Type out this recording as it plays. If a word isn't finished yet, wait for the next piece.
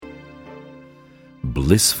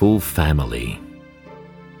blissful family.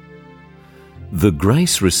 The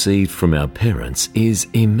grace received from our parents is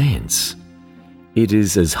immense. It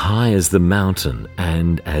is as high as the mountain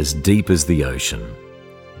and as deep as the ocean.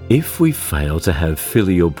 If we fail to have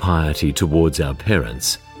filial piety towards our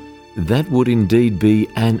parents, that would indeed be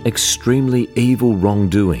an extremely evil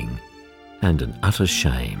wrongdoing and an utter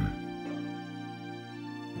shame.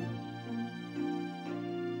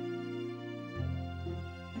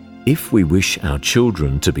 If we wish our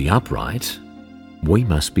children to be upright, we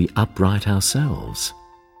must be upright ourselves.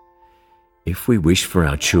 If we wish for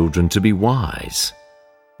our children to be wise,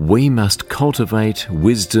 we must cultivate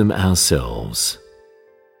wisdom ourselves.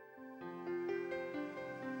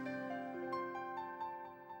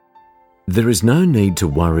 There is no need to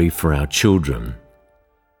worry for our children.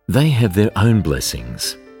 They have their own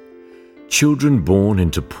blessings. Children born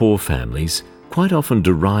into poor families quite often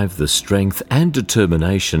derive the strength and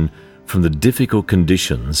determination from the difficult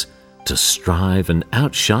conditions to strive and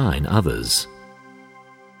outshine others.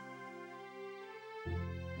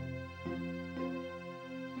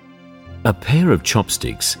 A pair of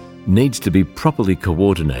chopsticks needs to be properly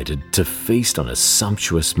coordinated to feast on a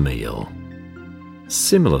sumptuous meal.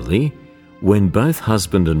 Similarly, when both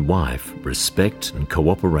husband and wife respect and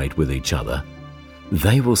cooperate with each other,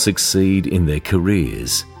 they will succeed in their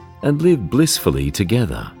careers and live blissfully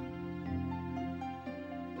together.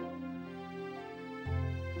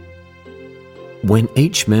 When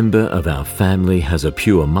each member of our family has a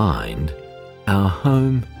pure mind, our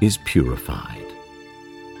home is purified.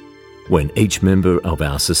 When each member of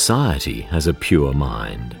our society has a pure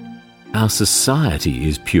mind, our society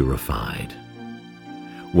is purified.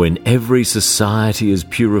 When every society is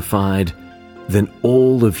purified, then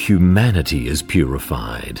all of humanity is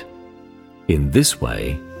purified. In this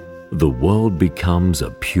way, the world becomes a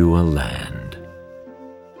pure land.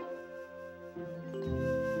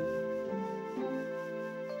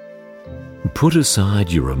 Put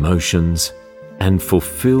aside your emotions and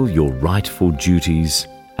fulfill your rightful duties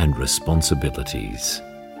and responsibilities.